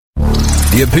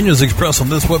The opinions expressed on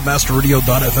this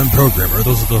WebmasterRadio.fm program are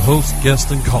those of the host,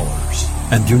 guests, and callers,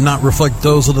 and do not reflect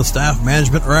those of the staff,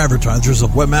 management, or advertisers of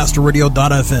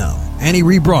WebmasterRadio.fm. Any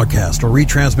rebroadcast or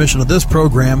retransmission of this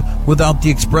program without the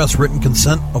express written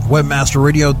consent of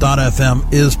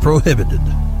WebmasterRadio.fm is prohibited.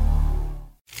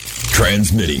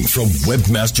 Transmitting from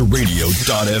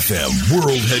WebmasterRadio.fm,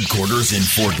 world headquarters in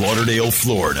Fort Lauderdale,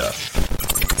 Florida.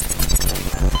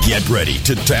 Get ready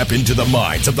to tap into the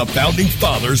minds of the founding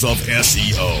fathers of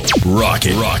SEO.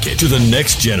 Rocket to the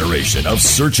next generation of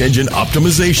search engine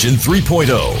optimization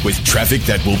 3.0 with traffic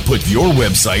that will put your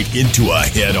website into a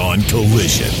head-on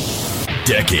collision.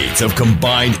 Decades of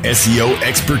combined SEO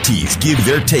expertise give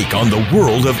their take on the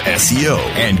world of SEO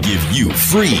and give you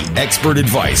free expert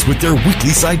advice with their weekly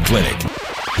site clinic.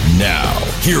 Now,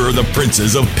 here are the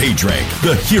princes of PageRank,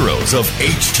 the heroes of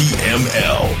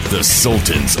HTML, the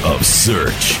sultans of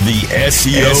search, the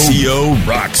SEO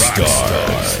rock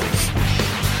stars.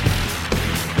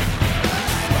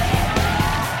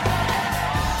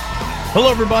 Hello,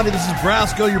 everybody. This is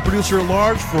Brasco, your producer at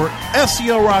large for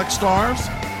SEO rock stars.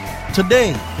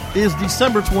 Today is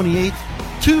December 28th,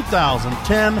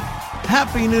 2010.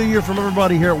 Happy New Year from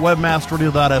everybody here at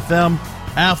WebmasterRadio.fm.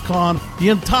 AFCON, the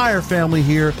entire family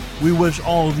here. We wish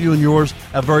all of you and yours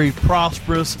a very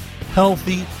prosperous,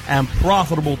 healthy, and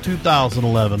profitable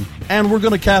 2011. And we're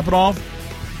going to cap it off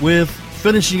with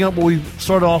finishing up what we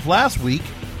started off last week.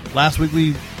 Last week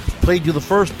we played you the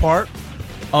first part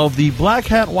of the Black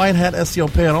Hat, White Hat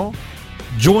SEO panel.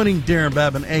 Joining Darren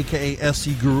Babin, a.k.a.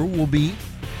 SE Guru, will be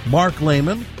Mark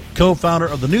Lehman, co-founder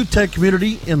of the New Tech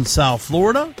Community in South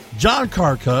Florida, John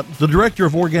Carcutt, the director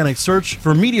of organic search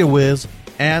for MediaWiz,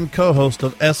 and co-host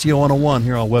of SEO 101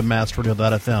 here on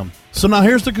WebmasterRadio.fm. So now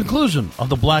here's the conclusion of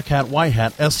the Black Hat, White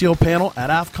Hat SEO panel at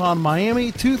AFCON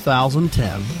Miami 2010.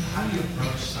 How do you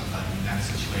approach somebody in that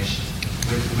situation?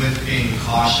 With being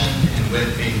caution and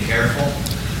with being careful?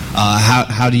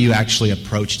 How do you actually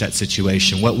approach that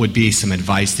situation? What would be some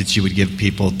advice that you would give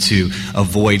people to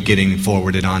avoid getting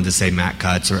forwarded on to, say, Matt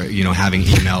Cutts, or having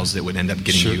emails that would end up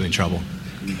getting you in trouble?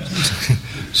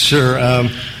 Sure.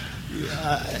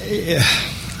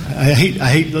 I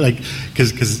hate like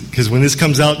because when this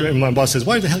comes out and my boss says,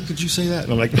 "Why the hell did you say that?"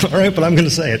 And I'm like, "All right, but I'm going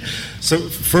to say it." So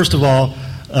first of all,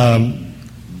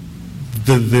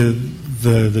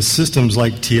 the systems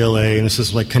like TLA and the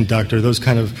systems like Conductor, those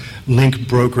kind of link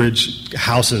brokerage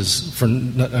houses, for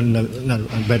not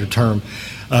a better term,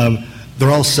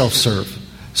 they're all self-serve.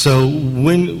 So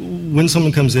when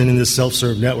someone comes in this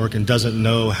self-serve network and doesn't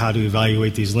know how to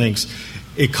evaluate these links,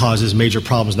 it causes major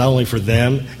problems, not only for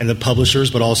them and the publishers,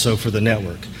 but also for the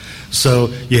network. So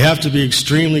you have to be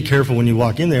extremely careful when you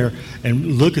walk in there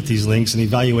and look at these links and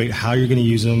evaluate how you're going to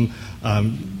use them.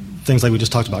 Things like we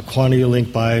just talked about, quantity of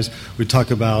link buys. We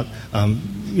talk about,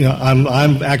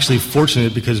 I'm actually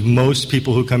fortunate because most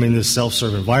people who come in this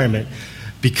self-serve environment,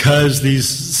 because these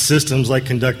systems like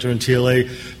Conductor and TLA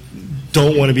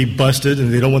don't want to be busted,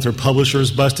 and they don't want their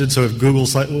publishers busted. So if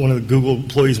one of the Google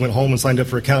employees went home and signed up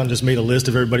for an account and just made a list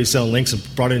of everybody selling links and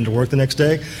brought it into work the next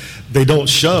day, they don't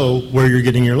show where you're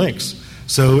getting your links.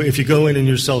 So if you go in and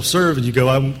you're self-serve and you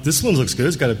go, this one looks good,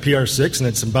 it's got a PR6 and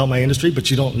it's about my industry, but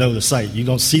you don't know the site. You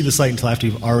don't see the site until after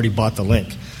you've already bought the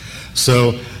link.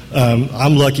 So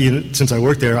I'm lucky, since I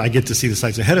work there, I get to see the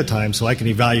sites ahead of time, so I can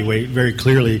evaluate very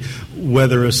clearly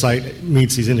whether a site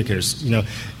meets these indicators.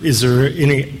 Is there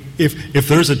any, if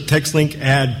there's a text link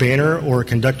ad banner or a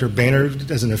Conductor banner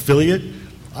as an affiliate,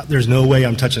 there's no way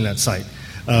I'm touching that site.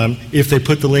 If they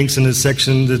put the links in the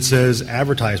section that says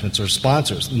advertisements or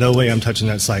sponsors, no way I'm touching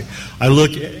that site. I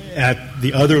look at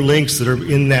the other links that are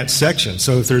in that section.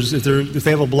 So if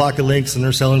they have a block of links and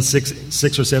they're selling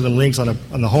six or seven links on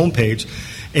the home page,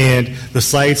 and the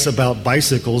site's about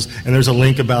bicycles, and there's a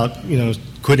link about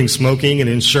quitting smoking and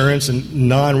insurance and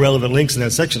non-relevant links in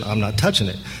that section, I'm not touching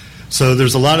it. So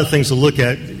there's a lot of things to look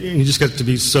at, and you just got to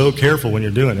be so careful when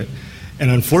you're doing it.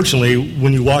 And unfortunately,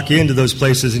 when you walk into those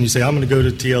places and you say, I'm going to go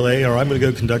to TLA, or I'm going to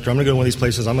go to Conductor, I'm going to go to one of these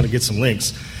places, I'm going to get some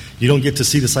links, you don't get to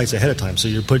see the sites ahead of time. So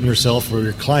you're putting yourself or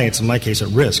your clients, in my case, at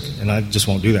risk, and I just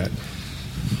won't do that.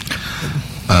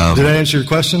 Did I answer your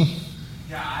question?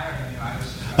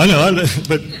 I know,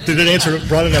 but did it answer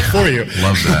broad enough for you?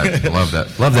 Love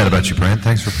that. Love that about you, Brian.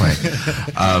 Thanks for playing.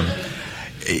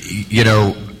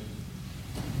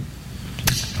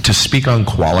 To speak on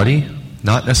quality,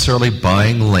 not necessarily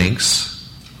buying links,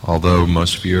 although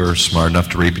most of you are smart enough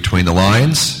to read between the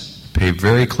lines, pay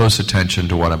very close attention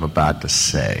to what I'm about to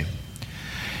say.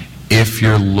 If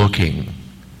you're looking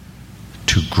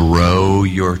to grow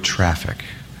your traffic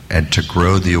and to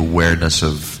grow the awareness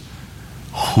of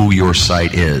who your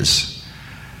site is,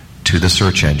 to the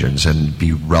search engines and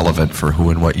be relevant for who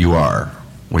and what you are.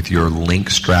 With your link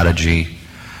strategy,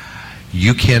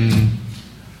 you can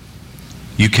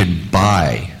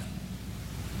buy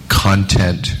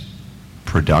content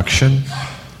production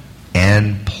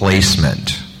and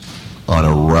placement on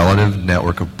a relative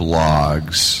network of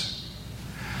blogs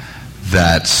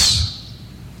that's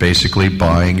basically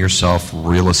buying yourself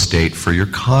real estate for your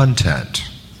content.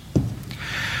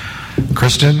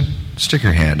 Kristen, stick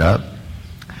your hand up.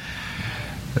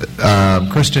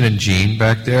 Kristen and Jean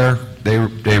back there,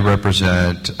 they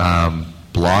represent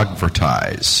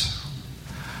Blogvertise.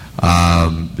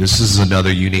 This is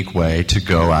another unique way to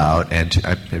go out and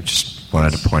I just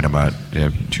wanted to point them out. You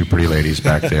have two pretty ladies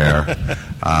back there.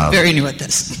 Very new at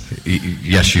this.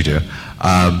 Yes, you do.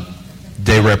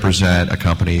 They represent a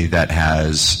company that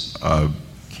has a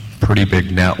pretty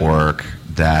big network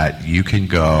that you can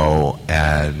go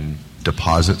and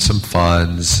deposit some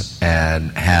funds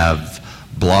and have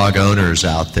blog owners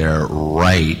out there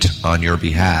write on your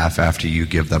behalf after you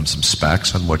give them some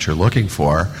specs on what you're looking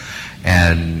for.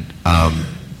 And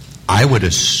I would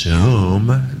assume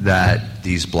that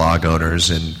these blog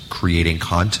owners in creating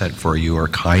content for you are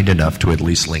kind enough to at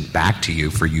least link back to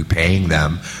you for you paying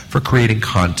them for creating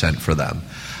content for them.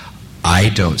 I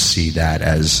don't see that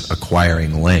as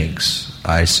acquiring links.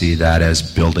 I see that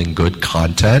as building good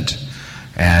content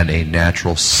and a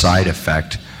natural side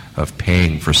effect of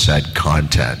paying for said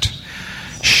content.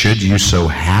 Should you so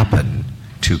happen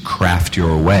to craft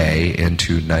your way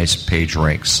into nice page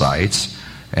rank sites,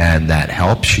 and that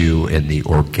helps you in the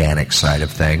organic side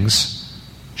of things,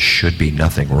 should be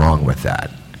nothing wrong with that.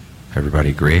 Everybody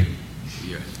agree?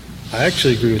 Yes. I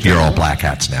actually agree with You're that. all black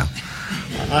hats now.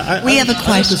 We have a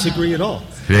question. I don't disagree at all.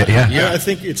 Yeah. I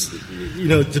think it's,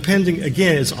 depending,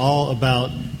 again, it's all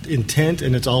about intent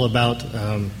and it's all about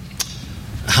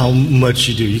how much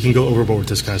you do. You can go overboard with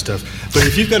this kind of stuff. But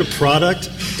if you've got a product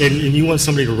and you want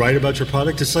somebody to write about your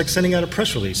product, it's like sending out a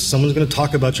press release. Someone's going to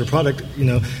talk about your product,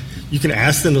 you can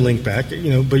ask them to link back,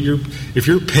 but if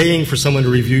you're paying for someone to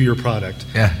review your product,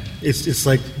 Yeah. it's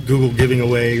like Google giving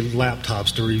away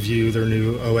laptops to review their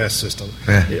new OS system.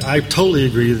 Yeah. I totally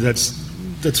agree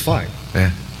that's fine.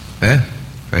 Yeah.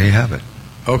 There you have it.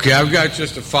 Okay, I've got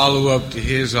just a follow-up to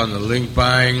his on the link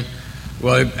buying.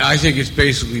 Well, I think it's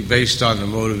basically based on the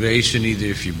motivation, either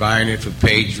if you're buying it for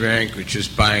page rank or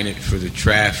just buying it for the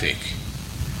traffic.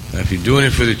 Now, if you're doing it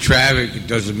for the traffic, it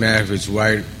doesn't matter if it's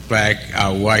white,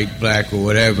 black, or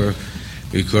whatever,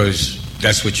 because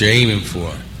that's what you're aiming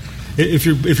for. If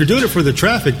you're doing it for the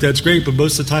traffic, that's great, but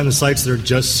most of the time the sites that are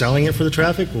just selling it for the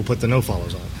traffic will put the no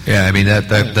follows on. Yeah, I mean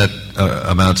that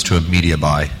amounts to a media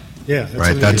buy. Yeah,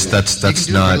 right. That's you can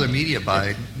do not a regular media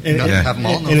buy. And, have them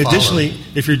all and additionally,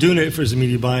 if you're doing it as a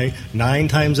media buy, 9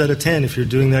 times out of 10, if you're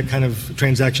doing that kind of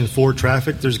transaction for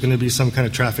traffic, there's going to be some kind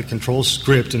of traffic control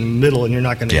script in the middle, and you're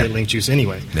not going to get link juice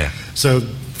anyway. Yeah. So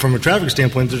from a traffic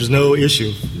standpoint, there's no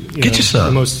issue. Get you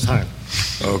some most of the time.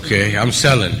 Okay, I'm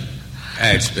selling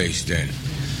ad space then.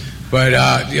 But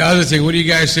the other thing, what do you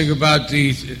guys think about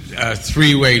the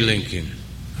three-way linking?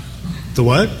 The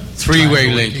what?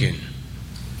 Three-way linking.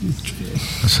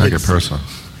 That's like a person.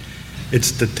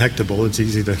 It's detectable. It's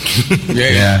easy to.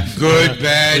 Yeah. Good,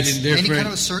 bad, indifferent. Any kind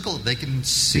of a circle they can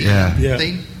see. Yeah.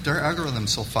 Their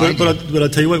algorithms will find But I'll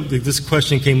tell you what, this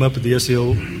question came up at the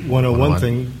SEO 101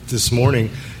 thing this morning,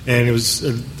 and it was,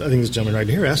 I think this gentleman right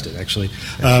here asked it, actually,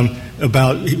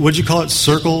 about, what did you call it,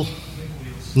 circle?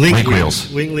 Link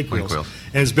wheels. Link wheels.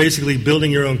 And it's basically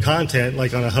building your own content,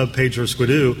 like on a hub page or a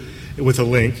Squidoo, with a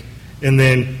link, and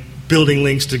then building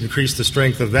links to increase the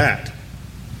strength of that.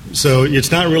 So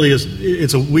it's not really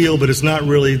it's a wheel, but it's not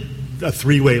really a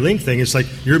three-way link thing. It's like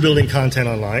you're building content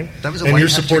online, and you're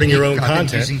supporting your own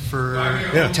content. I've been using for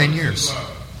 10 years.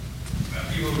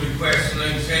 People request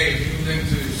links. Hey, if you link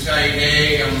to site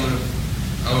A,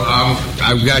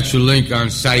 I've got your link on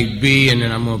site B, and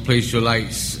then I'm going to place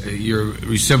your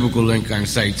reciprocal link on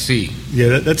site C.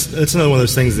 Yeah, that's another one of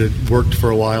those things that worked for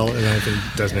a while, and I think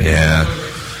doesn't anymore.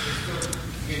 Yeah.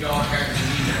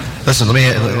 Listen,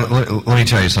 let me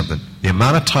tell you something. The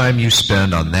amount of time you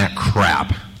spend on that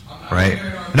crap, right?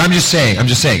 And I'm just saying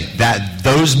that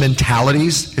those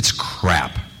mentalities, it's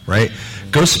crap, right?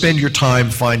 Go spend your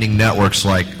time finding networks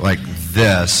like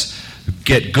this.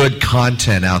 Get good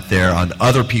content out there on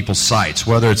other people's sites,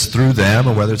 whether it's through them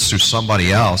or whether it's through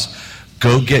somebody else.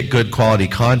 Go get good quality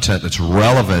content that's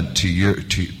relevant to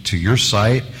your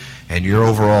site and your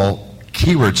overall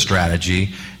keyword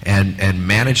strategy, and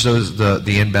manage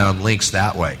the inbound links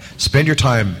that way. Spend your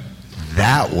time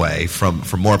that way from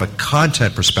more of a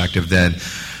content perspective than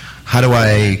how do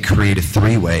I create a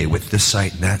three-way with this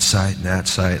site and that site and that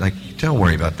site. Like, Don't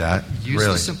worry about that. Use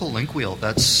the simple link wheel.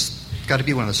 That's got to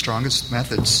be one of the strongest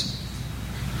methods.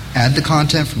 Add the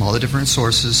content from all the different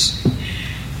sources.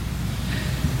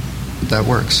 That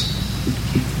works.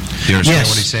 Do you understand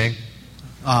what he's saying?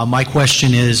 My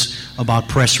question is about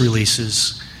press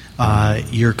releases.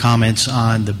 Your comments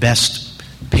on the best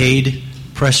paid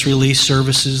press release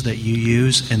services that you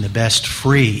use and the best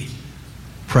free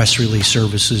press release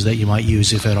services that you might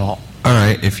use, if at all. All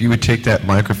right, if you would take that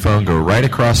microphone, go right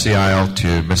across the aisle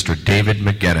to Mr. David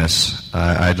McGinnis.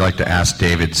 I'd like to ask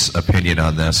David's opinion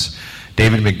on this.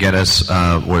 David McGinnis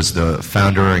was the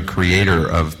founder and creator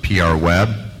of PR Web.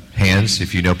 Hands,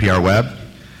 if you know PR Web.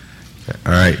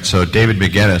 All right, so David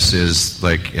McGinnis is,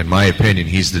 like, in my opinion,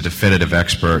 he's the definitive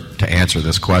expert to answer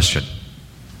this question.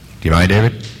 Do you mind,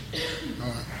 David?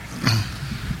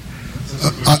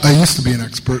 I used to be an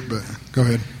expert, but go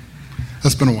ahead.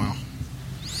 That's been a while.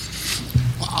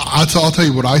 I'll tell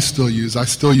you what I still use. I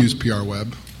still use PR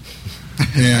Web,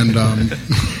 and I'm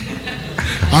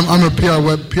a PR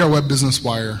Web Business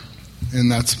Wire,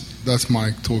 and that's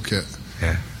my toolkit.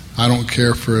 Yeah. I don't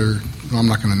care for. I'm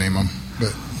not going to name them,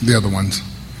 but the other ones.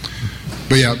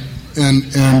 But yeah, and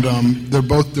they're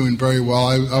both doing very well.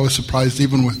 I was surprised,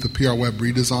 even with the PR Web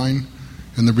redesign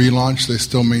and the relaunch, they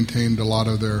still maintained a lot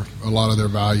of their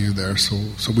value there. So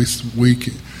we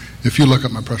if you look at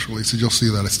my press releases, you'll see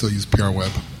that I still use PR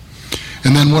Web.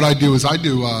 And then what I do is I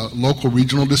do local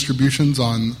regional distributions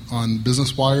on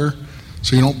Business Wire,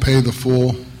 so you don't pay the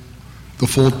full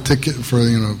ticket for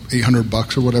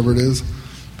 $800 or whatever it is,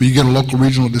 but you get a local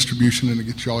regional distribution and it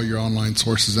gets you all your online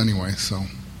sources anyway. So.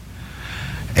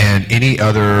 And any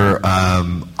other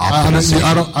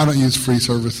I don't use free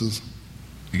services.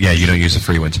 Yeah, you don't use the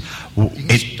free ones. You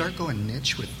can start going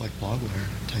niche with like Blogwire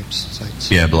type sites.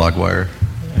 Yeah, Blogwire.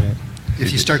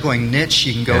 If you start going niche,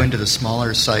 you can go into the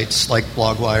smaller sites like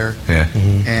Blogwire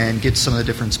and get some of the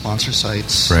different sponsor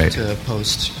sites to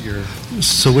post your.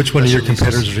 So which one of your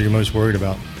competitors are you most worried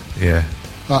about? Yeah.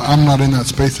 I'm not in that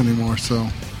space anymore, so.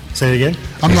 Say it again?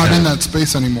 I'm not in that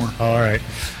space anymore. All right.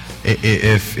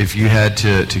 If you had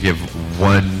to give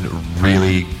one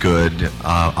really good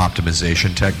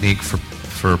optimization technique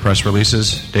for press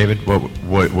releases, David,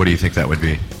 what do you think that would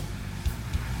be?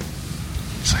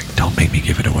 It's like, don't make me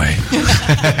give it away.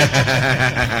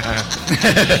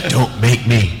 Don't make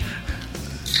me.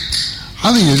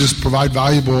 I think you just provide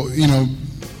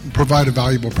a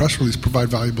valuable press release, provide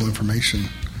valuable information,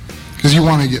 because you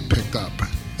want to get picked up.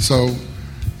 So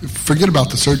forget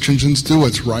about the search engines. Do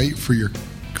what's right for your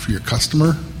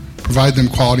customer. Provide them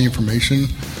quality information,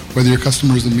 whether your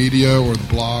customer is the media or the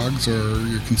blogs or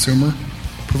your consumer.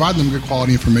 Provide them good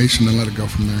quality information and let it go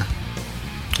from there.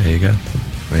 There you go.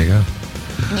 There you go.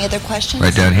 Any other questions?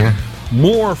 Right down here.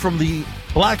 More from the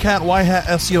Black Hat, White Hat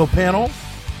SEO panel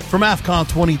from AFCON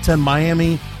 2010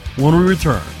 Miami when we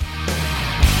return.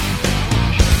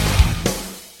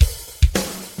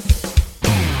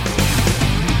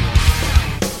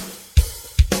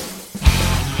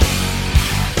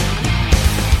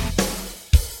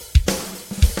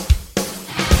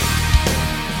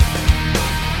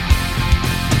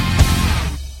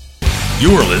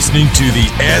 You're listening to the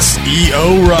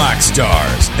SEO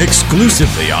Rockstars,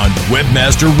 exclusively on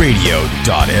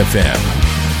WebmasterRadio.fm.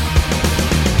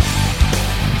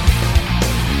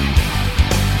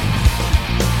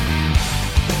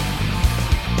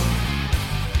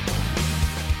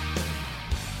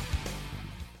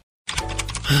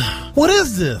 What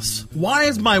is this? Why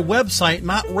is my website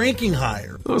not ranking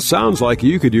higher? Well, sounds like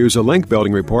you could use a link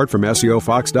building report from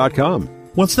SEOFox.com.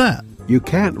 What's that? You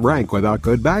can't rank without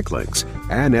good backlinks,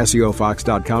 and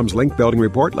SEOFox.com's link building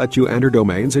report lets you enter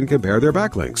domains and compare their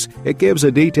backlinks. It gives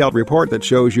a detailed report that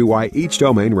shows you why each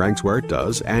domain ranks where it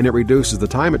does, and it reduces the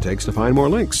time it takes to find more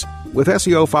links. With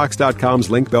SEOFox.com's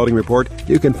link building report,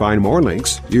 you can find more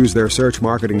links, use their search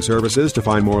marketing services to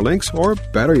find more links, or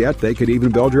better yet, they could even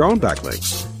build your own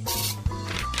backlinks.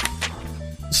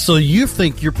 So you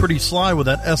think you're pretty sly with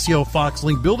that SEO Fox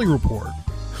link building report?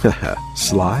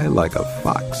 Sly like a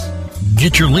fox.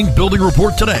 Get your link building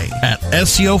report today at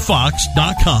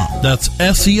SEOFox.com. That's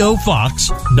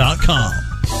SEOFox.com.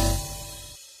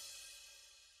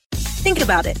 Think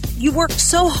about it. You work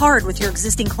so hard with your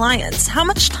existing clients. How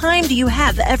much time do you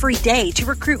have every day to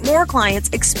recruit more clients,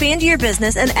 expand your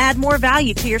business, and add more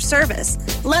value to your service?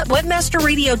 Let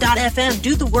WebmasterRadio.fm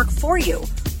do the work for you.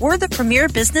 We're the premier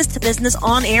business-to-business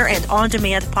on-air and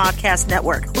on-demand podcast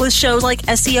network with shows like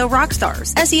SEO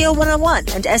Rockstars, SEO 101,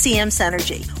 and SEM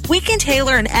Synergy. We can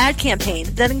tailor an ad campaign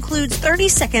that includes 30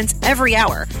 seconds every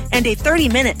hour and a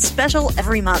 30-minute special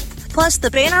every month plus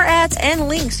the banner ads and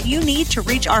links you need to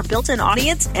reach our built-in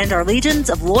audience and our legions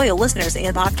of loyal listeners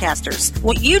and podcasters.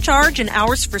 What you charge in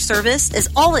hours for service is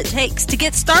all it takes to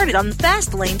get started on the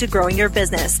fast lane to growing your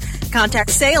business. Contact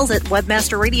sales at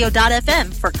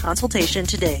webmasterradio.fm for consultation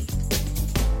today.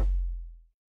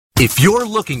 If you're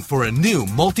looking for a new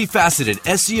multifaceted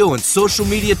SEO and social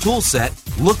media toolset,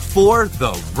 look for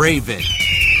the Raven.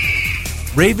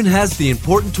 Raven has the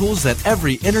important tools that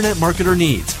every internet marketer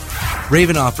needs.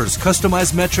 Raven offers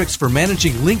customized metrics for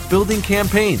managing link building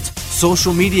campaigns,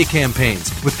 social media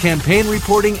campaigns, with campaign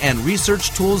reporting and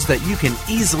research tools that you can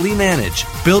easily manage.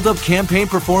 Build up campaign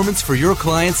performance for your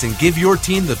clients and give your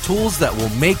team the tools that will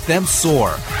make them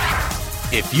soar.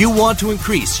 If you want to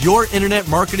increase your internet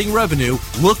marketing revenue,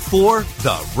 look for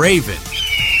the Raven.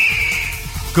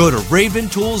 Go to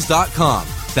raventools.com.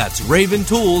 That's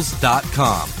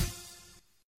raventools.com.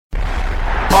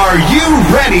 Are you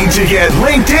ready to get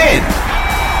LinkedIn?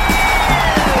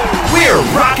 We're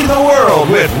rocking the world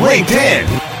with LinkedIn.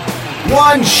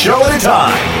 One show at a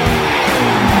time.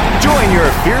 Join your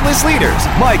fearless leaders,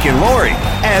 Mike and Lori,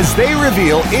 as they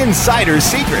reveal insider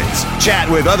secrets, chat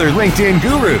with other LinkedIn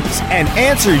gurus, and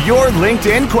answer your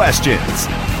LinkedIn questions.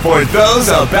 For those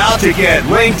about to get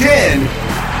LinkedIn,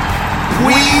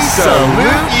 we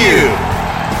salute you.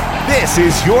 This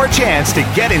is your chance to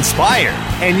get inspired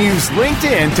and use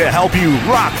LinkedIn to help you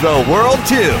rock the world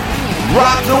too.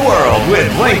 Rock the world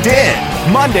with LinkedIn.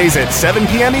 Mondays at 7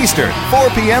 p.m. Eastern, 4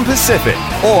 p.m. Pacific,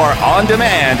 or on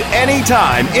demand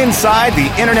anytime inside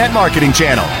the Internet Marketing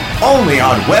Channel. Only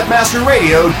on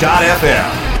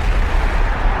webmasterradio.fm.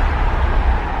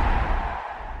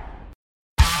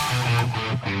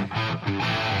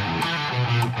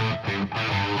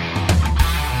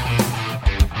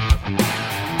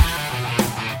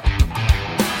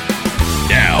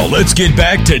 Now let's get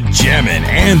back to jamming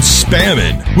and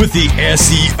spamming with the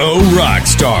SEO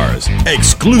Rockstars,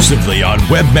 exclusively on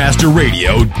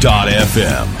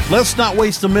webmasterradio.fm. Let's not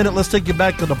waste a minute. Let's take you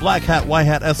back to the Black Hat, White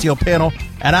Hat SEO panel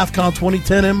at AFCON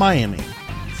 2010 in Miami. Right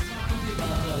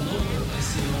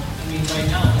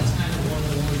now, that's kind of one of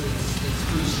the ones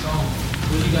that's pretty strong.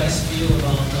 What do you guys feel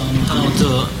about how to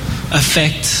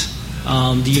affect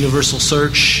the universal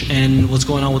search and what's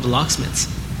going on with the locksmiths?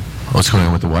 What's going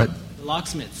on with the what? The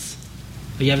locksmiths.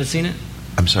 You haven't seen it?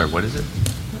 I'm sorry, what is it?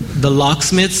 The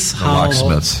locksmiths. The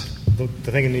locksmiths. The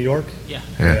thing in New York? Yeah.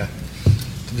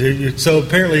 So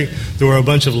apparently there were a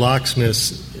bunch of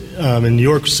locksmiths in New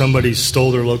York. Somebody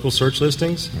stole their local search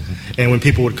listings, and when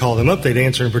people would call them up, they'd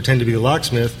answer and pretend to be the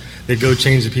locksmith. They'd go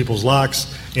change the people's locks,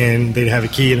 and they'd have a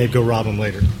key, and they'd go rob them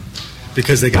later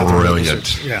because they got brilliant.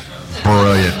 The yeah,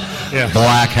 brilliant. Yeah,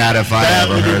 Black Hat if I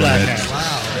ever heard of it.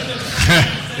 Wow.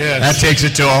 Yes. That takes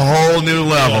it to a whole new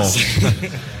level. Yes.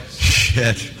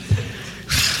 Shit.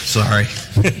 Sorry.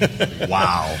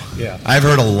 Wow. Yeah. I've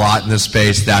heard a lot in this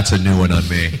space. That's a new one on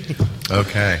me.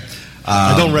 Okay.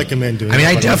 I don't recommend doing it. I mean,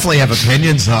 I definitely have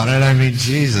opinions on it. I mean,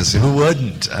 Jesus, who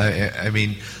wouldn't? I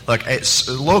mean, look,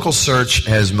 local search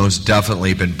has most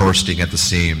definitely been bursting at the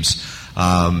seams.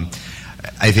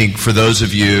 I think for those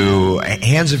of you,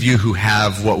 hands of you who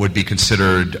have what would be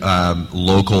considered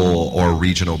local or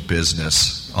regional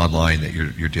business online that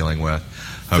you're dealing with.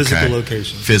 Okay. Physical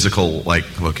location. Physical,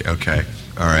 okay.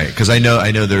 All right. Because I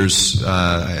know there's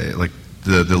like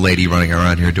the lady running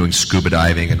around here doing scuba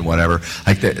diving and whatever.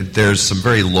 Like there's some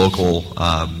very local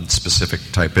specific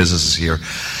type businesses here.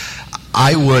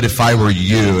 I would, if I were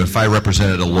you, if I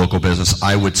represented a local business,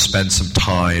 I would spend some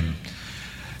time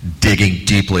digging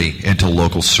deeply into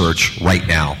local search right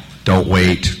now. Don't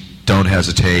wait. Don't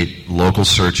hesitate. Local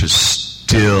search is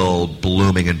still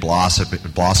blooming and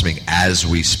blossoming as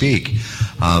we speak.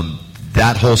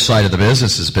 That whole side of the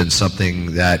business has been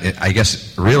something that I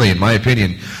guess, really, in my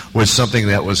opinion, was something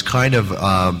that was kind of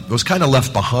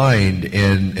left behind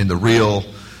in the real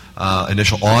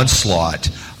initial onslaught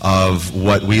of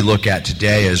what we look at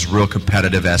today as real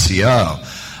competitive SEO.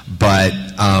 But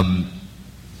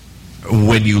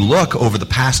when you look over the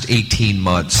past 18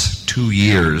 months, 2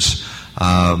 years,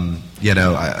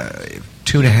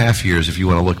 2.5 years, if you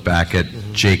want to look back at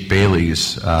Jake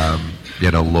Bailey's,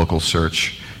 local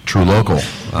search,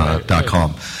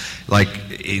 TrueLocal.com.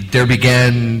 There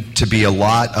began to be a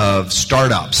lot of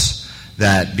startups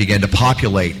that began to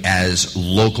populate as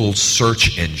local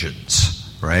search engines,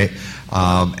 right?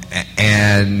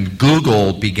 And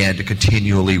Google began to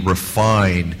continually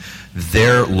refine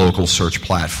their local search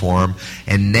platform,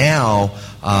 and now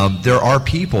there are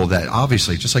people that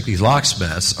obviously, just like these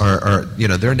locksmiths, are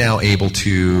they're now able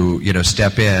to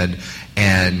step in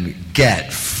and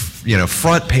get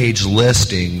front page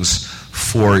listings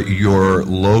for your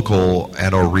local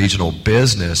and or regional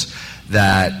business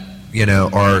that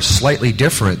are slightly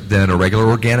different than a regular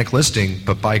organic listing,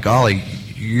 but by golly,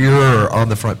 you're on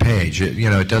the front page.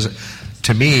 It doesn't.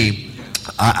 To me,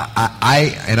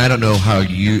 I don't know how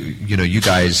you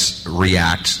guys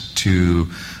react to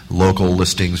local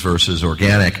listings versus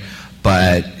organic,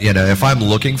 but if I'm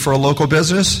looking for a local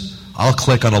business, I'll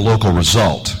click on a local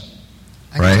result.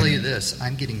 I can tell you this: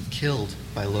 I'm getting killed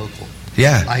by local.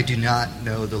 Yeah. I do not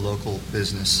know the local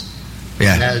business.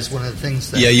 Yeah. That is one of the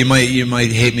things that... Yeah, you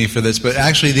might hate me for this, but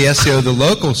actually the SEO, the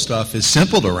local stuff, is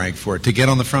simple to rank for. To get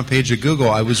on the front page of Google,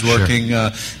 I was working...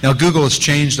 now, Google has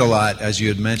changed a lot, as you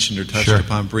had mentioned or touched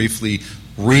upon briefly,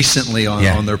 recently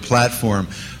on their platform.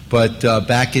 But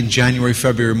back in January,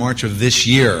 February, March of this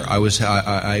year, I was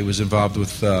involved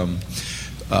with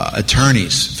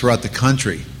attorneys throughout the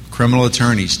country, criminal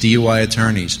attorneys, DUI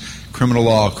attorneys, criminal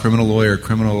law, criminal lawyer,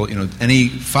 criminal, any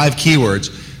 5 keywords...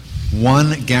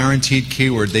 One guaranteed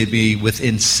keyword, they'd be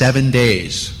within 7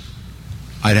 days,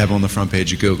 I'd have on the front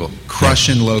page of Google.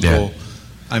 Crushing local,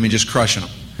 I mean, just crushing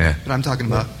them. Yeah. But I'm talking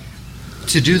about,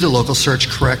 to do the local search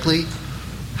correctly,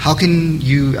 how can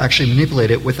you actually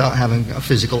manipulate it without having a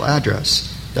physical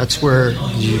address? That's where...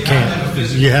 You can't.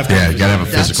 You have to. Yeah, you got to have a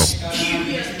physical.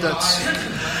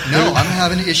 No, I'm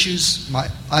having issues.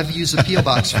 I've used a P.O.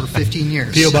 Box for 15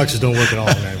 years. P.O. Boxes don't work at all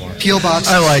anymore. P.O. Box...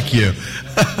 I like you.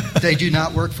 They do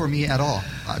not work for me at all.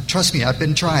 Trust me, I've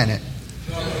been trying it.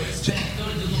 Go to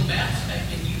Google Maps, type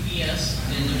in UPS,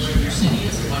 and where your city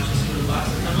is, and watch this little box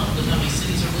come up. Look how many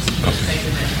cities are listed. Just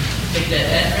take that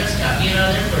address, copy it out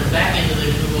of there, put it back into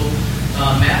the Google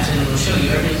Maps, and it will show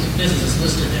you every business is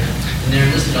listed there. And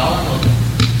they're listed all in local.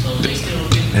 So they still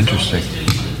get the Interesting.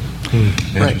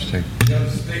 Interesting.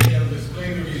 Speaking of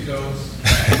disclaimer results,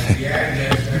 the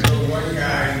address, I know one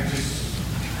guy just,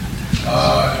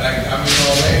 I'm in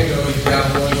Orlando, he's got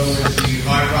one over at the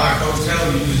Hard Rock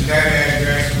Hotel, he used that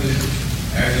address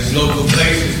as his local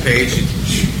places page.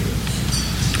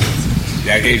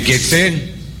 That it gets in.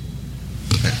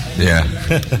 Yeah.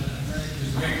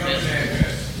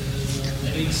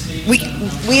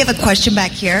 We have a question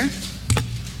back here.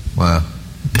 Wow.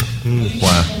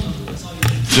 Wow.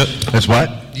 That's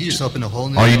what? You just opened a whole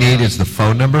new... All you need is the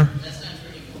phone number?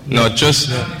 No, just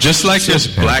like there's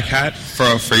Black Hat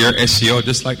for your SEO,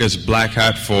 just like there's Black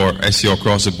Hat for SEO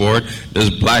across the board, there's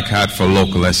Black Hat for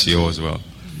local SEO as well.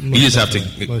 You just have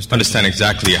to understand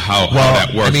exactly how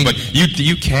that works. But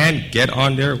you can get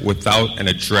on there without an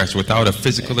address, without a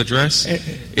physical address.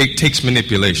 It takes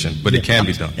manipulation, but it can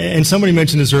be done. And somebody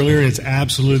mentioned this earlier, and it's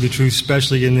absolutely the truth,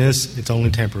 especially in this. It's only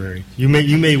temporary. You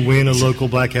may win a local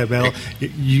Black Hat battle.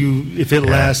 If it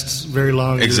lasts very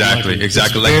long, exactly. It's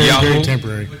Like very, Yahoo. very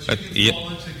temporary. You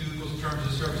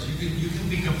can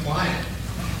be compliant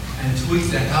and tweak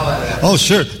the hell out of that. Oh,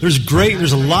 sure.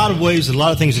 There's a lot of ways, a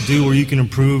lot of things to do where you can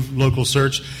improve local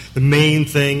search. The main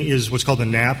thing is what's called the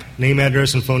NAP, name,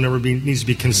 address, and phone number needs to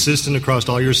be consistent across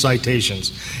all your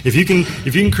citations. If you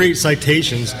can create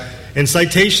citations, and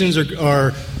citations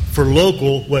are for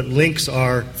local what links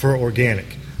are for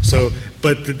organic. So,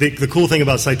 but the cool thing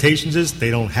about citations is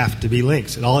they don't have to be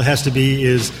links. And all it has to be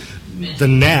is the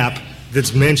NAP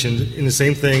that's mentioned in the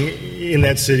same thing in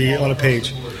that city on a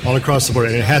page, all across the board,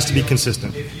 and it has to be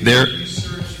consistent. If you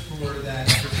search for that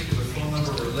particular phone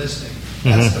number or listing,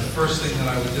 that's the first thing that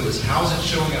I would do is how's it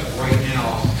showing up right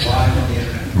now live on the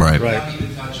internet? Right. Without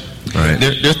even touching it. Right.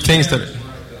 There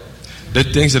are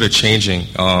things that are changing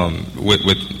with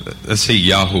let's say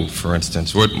Yahoo, for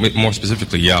instance, more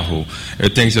specifically Yahoo. There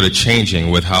are things that are changing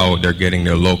with how they're getting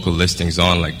their local listings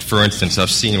on. Like, for instance,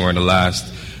 I've seen where in the last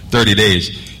 30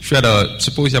 days,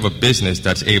 suppose you have a business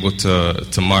that's able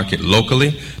to market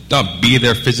locally, not be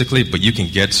there physically, but you can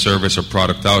get service or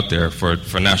product out there for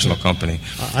a national company.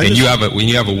 When you have a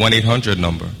 1-800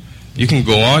 number, you can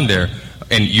go on there,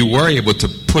 and you were able to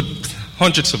put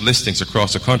hundreds of listings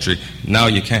across the country. Now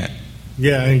you can't.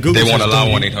 Yeah, and Google they won't allow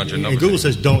 1-800 numbers. numbers. And Google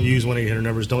says don't use 1-800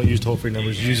 numbers, don't use toll-free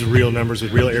numbers, use real numbers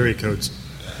with real area codes.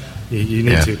 You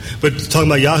need to. But talking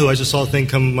about Yahoo, I just saw a thing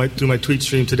come through my tweet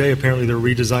stream today. Apparently they're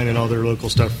redesigning all their local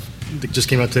stuff. They just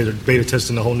came out today. They're beta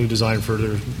testing a whole new design for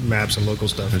their maps and local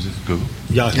stuff. Is it Google?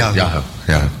 Yahoo.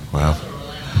 Yeah. Wow.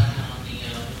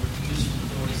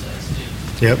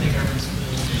 Yep.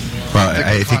 Well,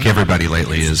 I think everybody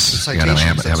lately is,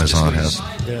 Amazon has.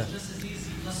 Yeah.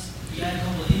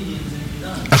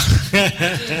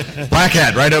 Black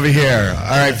Hat, right over here.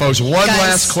 All right, folks. One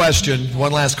last question.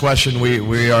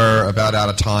 We are about out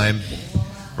of time.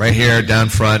 Right here, down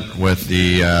front, with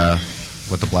the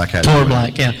Black Hat. For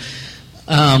Black, yeah.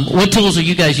 What tools are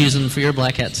you guys using for your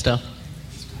Black Hat stuff?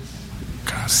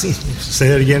 Say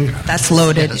that again. That's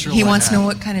loaded. Yeah, He wants to know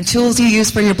what kind of tools you use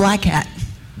for your black hat.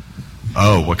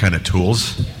 Oh, what kind of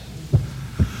tools?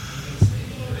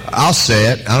 I'll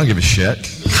say it. I don't give a shit.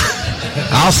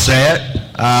 I'll say it.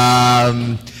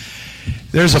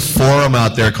 There's a forum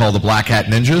out there called the Black Hat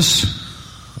Ninjas.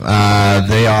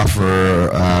 They offer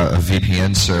a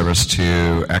VPN service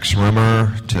to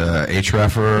XRumor, to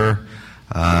Hreffer,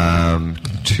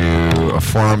 to a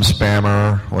forum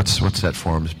spammer. What's that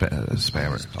forum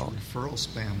spammer called? Referral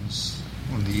spam is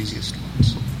one of the easiest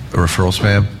ones. A referral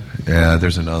spam? Yeah,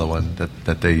 there's another one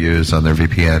that they use on their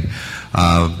VPN.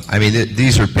 I mean,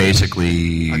 these are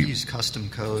basically... I use custom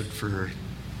code for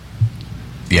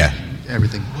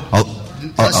everything.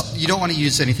 Plus, you don't want to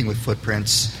use anything with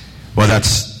footprints. Well,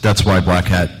 that's why Black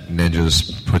Hat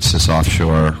Ninjas puts this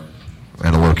offshore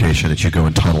at a location that you go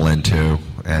and tunnel into,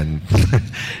 and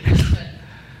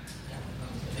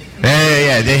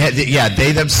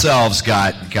they themselves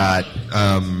got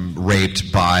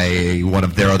raped by one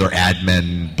of their other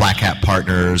admin Black Hat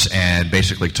partners, and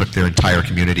basically took their entire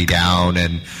community down,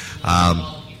 and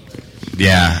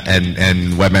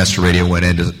Webmaster Radio went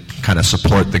in to kind of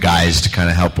support the guys to kind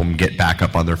of help them get back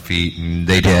up on their feet, and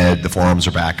they did. The forums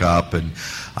are back up, and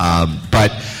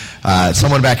but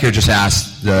someone back here just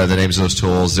asked the names of those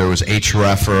tools. There was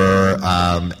Hreffer,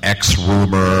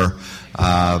 XRumor.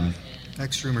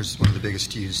 XRumor is one of the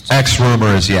biggest used.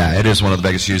 XRumor it is one of the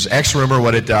biggest used. XRumor,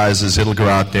 what it does is it'll go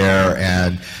out there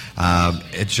and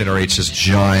it generates this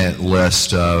giant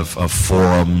list of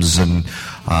forums and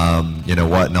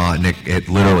whatnot, and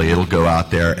it'll go out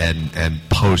there and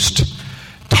post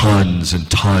tons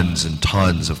and tons and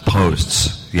tons of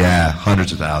posts. Yeah,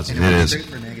 hundreds of thousands. And it is. Great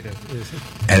for negative.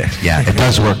 It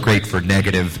does work great for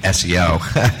negative SEO.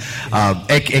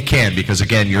 It can, because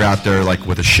again, you're out there like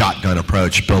with a shotgun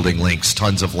approach, building links,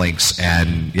 tons of links,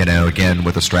 and again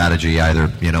with a strategy, either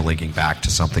linking back to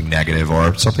something negative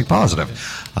or something positive.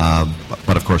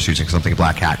 But of course, using something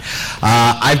Black Hat.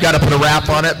 I've got to put a wrap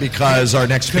on it because our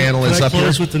next panel is up here. Can I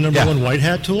close with the number one white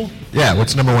hat tool? Yeah,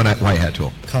 what's the number one white hat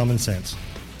tool? Common sense.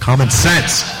 Common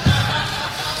sense.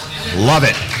 Love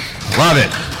it. Love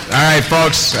it. All right,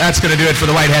 folks, that's going to do it for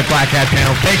the White Hat, Black Hat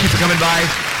panel. Thank you for coming by.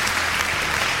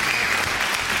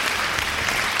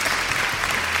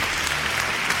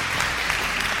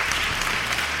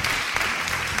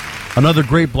 Another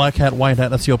great Black Hat, White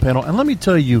Hat SEO panel. And let me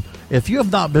tell you, if you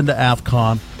have not been to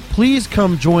AFCON, please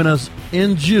come join us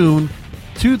in June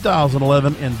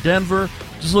 2011 in Denver.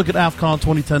 Just look at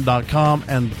AFCON2010.com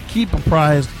and keep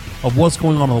apprised of what's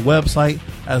going on the website,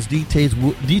 as details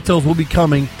will be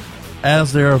coming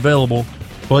as they're available.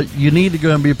 But you need to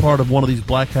go and be a part of one of these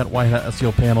Black Hat, White Hat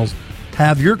SEO panels.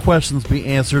 Have your questions be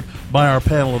answered by our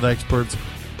panel of experts.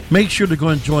 Make sure to go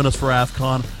and join us for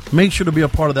AFCON. Make sure to be a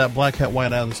part of that Black Hat,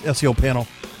 White Hat SEO panel.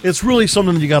 It's really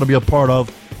something that you got to be a part of.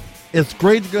 It's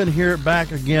great to go and hear it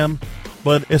back again,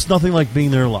 but it's nothing like being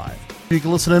there live. You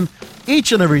can listen in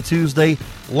each and every Tuesday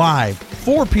live,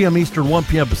 4 p.m. Eastern, 1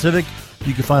 p.m. Pacific.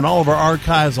 You can find all of our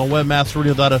archives on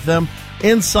webmasterradio.fm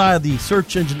inside the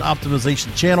search engine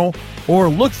optimization channel, or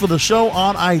look for the show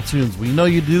on iTunes. We know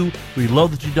you do. We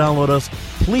love that you download us.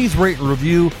 Please rate and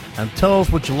review and tell us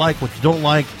what you like, what you don't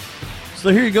like. So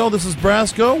here you go. This is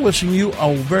Brasco wishing you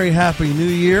a very happy new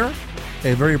year,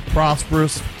 a very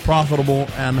prosperous, profitable,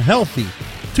 and healthy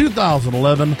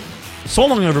 2011. So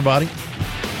long, everybody.